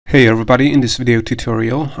Hey everybody, in this video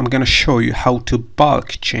tutorial I'm gonna show you how to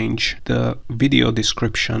bulk change the video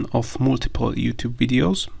description of multiple YouTube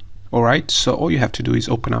videos. Alright, so all you have to do is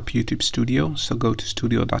open up YouTube Studio, so go to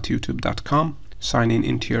studio.youtube.com, sign in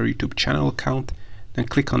into your YouTube channel account, then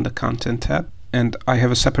click on the Content tab, and I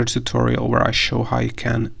have a separate tutorial where I show how you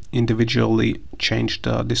can individually change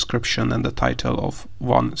the description and the title of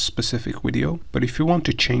one specific video. But if you want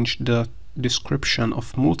to change the description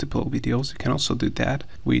of multiple videos, you can also do that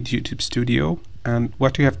with YouTube Studio. And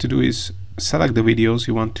what you have to do is select the videos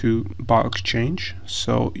you want to bulk change.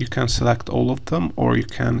 So you can select all of them, or you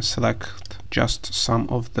can select just some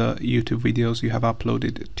of the YouTube videos you have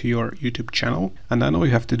uploaded to your YouTube channel. And then all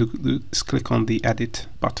you have to do is click on the edit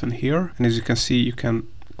button here, and as you can see, you can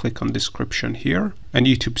click on description here. And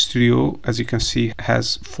YouTube Studio, as you can see,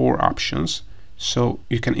 has 4 options. So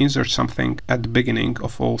you can insert something at the beginning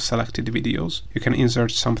of all selected videos. You can insert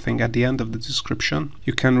something at the end of the description.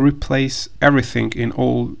 You can replace everything in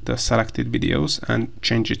all the selected videos and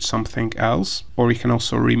change it something else. Or you can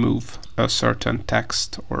also remove a certain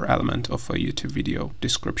text or element of a YouTube video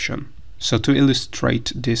description. So to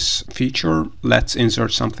illustrate this feature, let's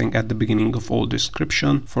insert something at the beginning of all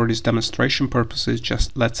description. For this demonstration purposes,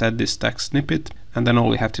 just let's add this text snippet, and then all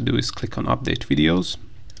we have to do is click on update videos.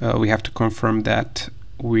 We have to confirm that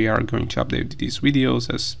we are going to update these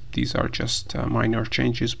videos, as these are just minor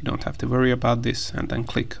changes. We don't have to worry about this, and then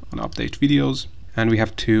click on update videos. And we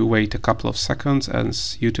have to wait a couple of seconds,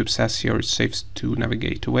 as YouTube says here it's safe to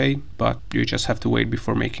navigate away, but you just have to wait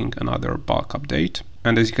before making another bulk update.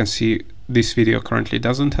 And as you can see, this video currently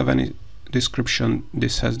doesn't have any description.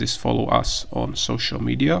 This has this follow us on social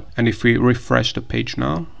media. And if we refresh the page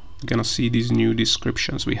now, we're gonna see these new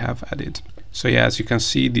descriptions we have added. So yeah, as you can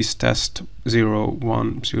see, this test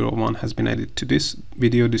 0101 has been added to this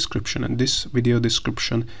video description and this video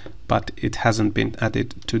description, but it hasn't been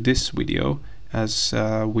added to this video, as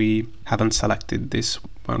we haven't selected this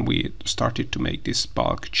when we started to make this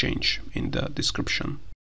bulk change in the description.